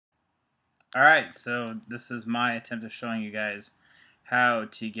Alright, so this is my attempt of showing you guys how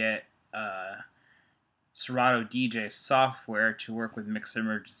to get Serato DJ software to work with Mix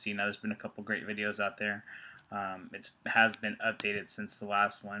Emergency. Now, there's been a couple great videos out there. It has been updated since the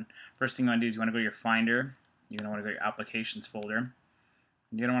last one. First thing you want to do is you want to go to your Finder. You're going to want to go to your Applications folder.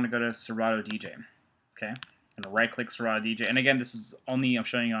 You're going to want to go to Serato DJ. Okay? I'm going to right-click Serato DJ. And again, this is only I'm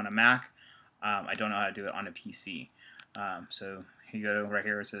showing you on a Mac. I don't know how to do it on a PC. So you go right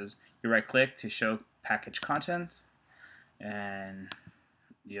here. It says you right-click to show package contents, and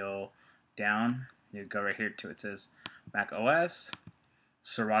you'll you go right here to it says Mac OS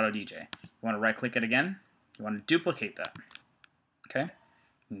Serato DJ. You want to right-click it again. You want to duplicate that. Okay,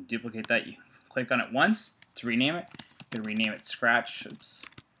 and duplicate that. You click on it once to rename it. You rename it Scratch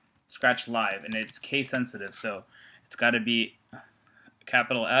Live, and it's case sensitive, so it's got to be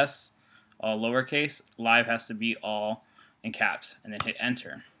capital S, all lowercase. Live has to be all in caps, and then hit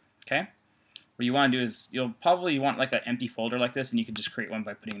enter. Okay. What you want to do is you'll probably want like an empty folder like this, and you can just create one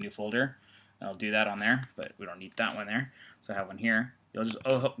by putting a new folder. I'll do that on there, but we don't need that one there. So I have one here. You'll just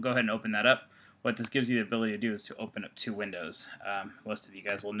go ahead and open that up. What this gives you the ability to do is to open up two windows. Most of you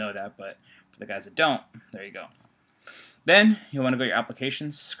guys will know that, but for the guys that don't, there you go. Then you'll want to go to your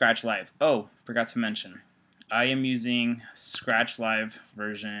applications, Scratch Live. Oh, forgot to mention, I am using Scratch Live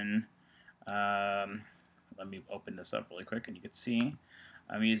version. Let me open this up really quick, and you can see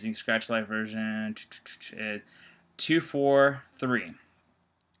I'm using Scratch Live version 2.4.3.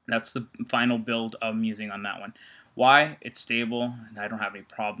 That's the final build I'm using on that one. Why? It's stable, and I don't have any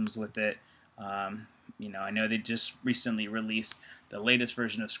problems with it. I know they just recently released the latest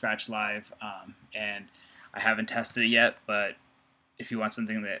version of Scratch Live, and I haven't tested it yet, but if you want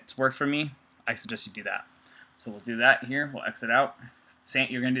something that's worked for me, I suggest you do that. So we'll do that here. We'll exit out.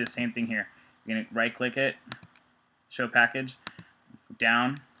 You're going to do the same thing here. You're going to right-click it, show package,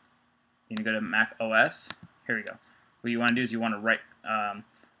 down. You're going to go to Mac OS. Here we go. What you want to do is you want to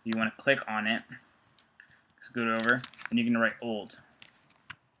click on it, scoot over, and you're going to write old.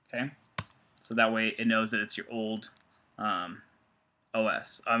 Okay? So that way it knows that it's your old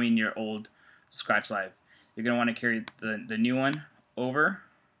your old Scratch Live. You're going to want to carry the new one over.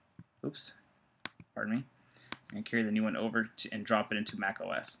 Oops. Pardon me. And carry the new one over and drop it into Mac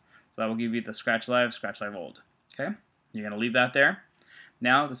OS. So that will give you the Scratch Live old. Okay? You're going to leave that there.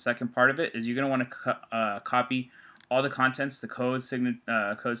 Now the second part of it is you're going to want to copy all the contents, the code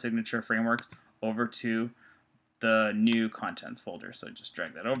signature frameworks, over to the new contents folder. So just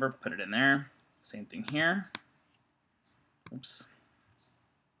drag that over, put it in there. Same thing here. Oops.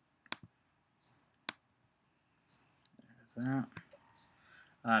 There's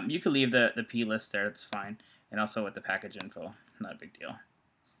that. You can leave the P list there, that's fine. And also with the package info, not a big deal.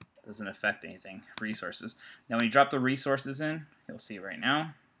 Doesn't affect anything. Resources. Now when you drop the resources in, you'll see right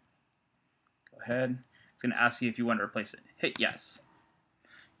now. Go ahead. It's going to ask you if you want to replace it. Hit yes.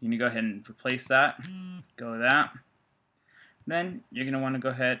 You're going to go ahead and replace that. Go to that. Then you're going to want to go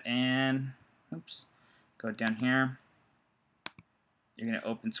ahead and go down here. You're going to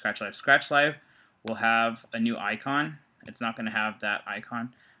open Scratch Live. Scratch Live will have a new icon. It's not going to have that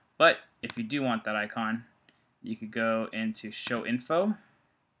icon. But if you do want that icon, you could go into Show Info.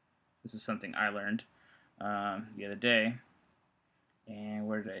 This is something I learned the other day. And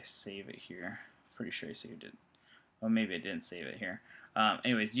where did I save it here? Pretty sure I saved it. Well, maybe I didn't save it here.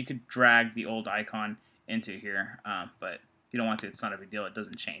 Anyways, you could drag the old icon into here, but if you don't want to, it's not a big deal. It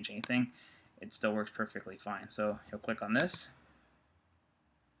doesn't change anything. It still works perfectly fine. So you'll click on this.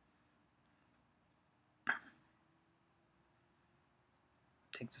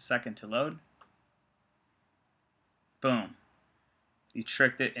 Takes a second to load. Boom. You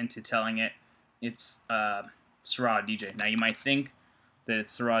tricked it into telling it it's Serato DJ. Now you might think that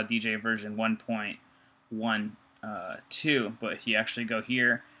it's Serato DJ version 1.12, but if you actually go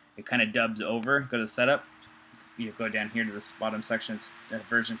here, it kind of dubs over. Go to setup. You go down here to this bottom section. It's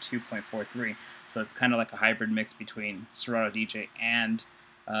version 2.43. So it's kind of like a hybrid mix between Serato DJ and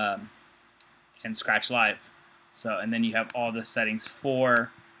Scratch Live. So and then you have all the settings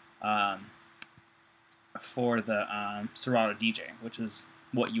for the Serato DJ, which is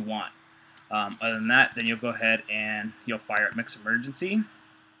what you want. Other than that, then you'll go ahead and you'll fire up Mix Emergency.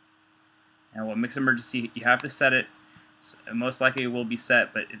 And what Mix Emergency, you have to set it. Most likely it will be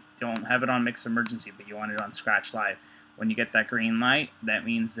set, but don't have it on Mix Emergency, but you want it on Scratch Live. When you get that green light, that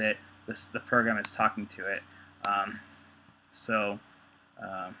means that the program is talking to it.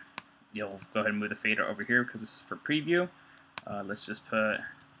 You'll go ahead and move the fader over here because this is for preview. Let's just put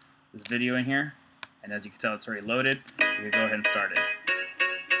this video in here. And as you can tell, it's already loaded. You can go ahead and start it.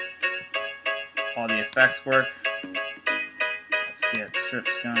 All the effects work. Let's get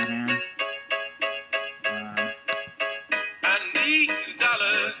strips going here.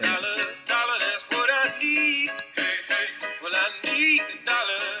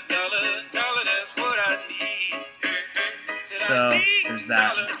 there's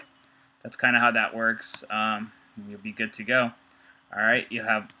that. That's kind of how that works. You'll be good to go. Alright, you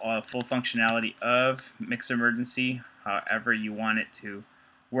have full functionality of Mix Emergency, however you want it to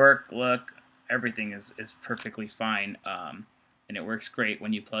work, look, everything is perfectly fine, and it works great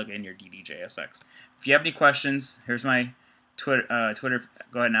when you plug in your DDJ SX. If you have any questions, here's my Twitter,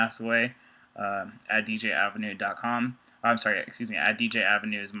 go ahead and ask away, at djavenue.com. I'm sorry, excuse me, at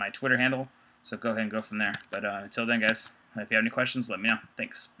djavenue is my Twitter handle, so go ahead and go from there. But until then, guys, if you have any questions, let me know.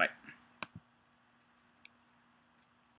 Thanks, bye.